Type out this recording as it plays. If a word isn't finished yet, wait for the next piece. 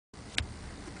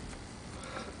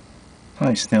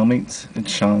Hi, SnailMates.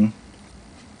 It's Sean.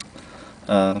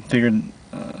 Figured,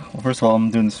 well, first of all,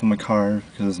 I'm doing this from my car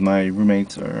because my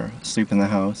roommates are asleep in the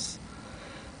house.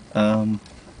 Um,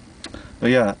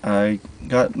 but yeah, I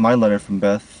got my letter from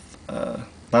Beth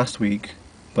last week,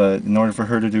 but in order for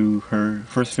her to do her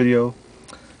first video,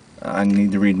 I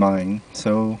need to read mine.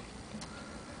 So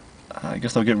I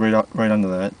guess I'll get right onto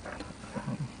that.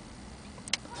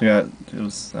 So yeah, it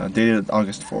was dated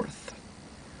August 4th.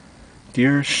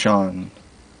 Dear Sean,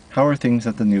 how are things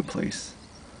at the new place?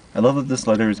 I love that this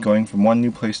letter is going from one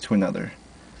new place to another.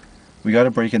 We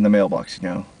gotta break in the mailbox, you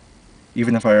know.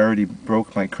 Even if I already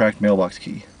broke my cracked mailbox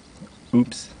key.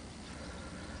 Oops.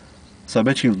 So I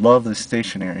bet you love this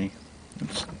stationery.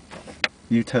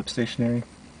 UTEP stationery.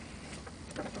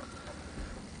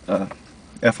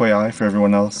 FYI for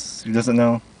everyone else who doesn't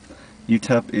know,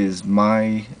 UTEP is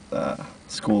my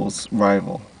school's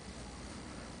rival.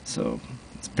 So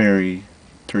it's a very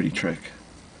dirty trick.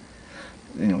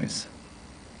 Anyways.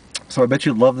 So I bet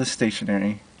you love this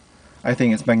stationery. I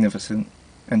think it's magnificent,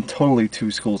 and totally 2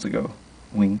 schools ago.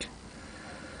 Wink.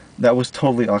 That was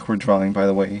totally awkward drawing, by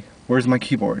the way. Where's my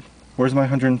keyboard? Where's my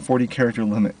 140 character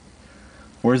limit?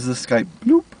 Where's the Skype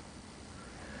bloop?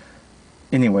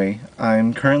 Anyway,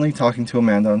 I'm currently talking to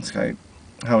Amanda on Skype.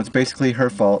 How it's basically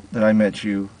her fault that I met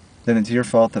you, then it's your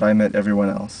fault that I met everyone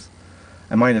else.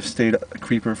 I might have stayed a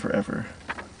creeper forever.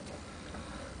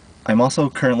 I'm also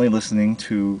currently listening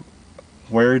to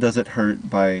Where Does It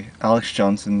Hurt by Alex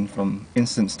Johnson from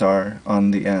Instant Star on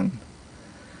the N.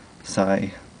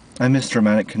 Sigh. I miss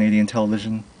dramatic Canadian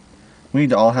television. We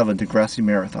need to all have a Degrassi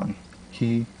marathon.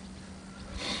 Hee.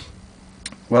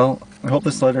 Well, I hope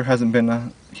this letter hasn't been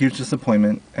a huge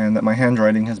disappointment and that my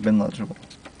handwriting has been legible.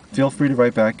 Feel free to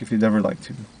write back if you'd ever like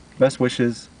to. Best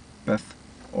wishes, Beth,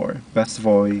 or Beth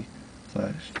Savoy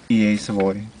 / EA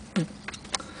Savoy.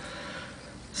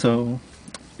 So,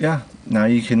 yeah, now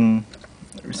you can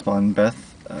respond,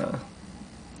 Beth.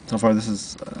 So far this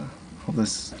is, hope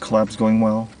this collab's going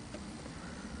well.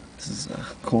 This is a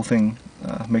cool thing.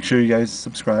 Make sure you guys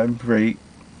subscribe, rate,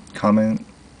 comment,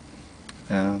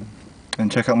 and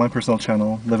check out my personal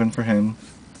channel, Living for Him.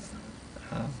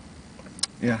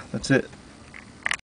 Yeah, that's it.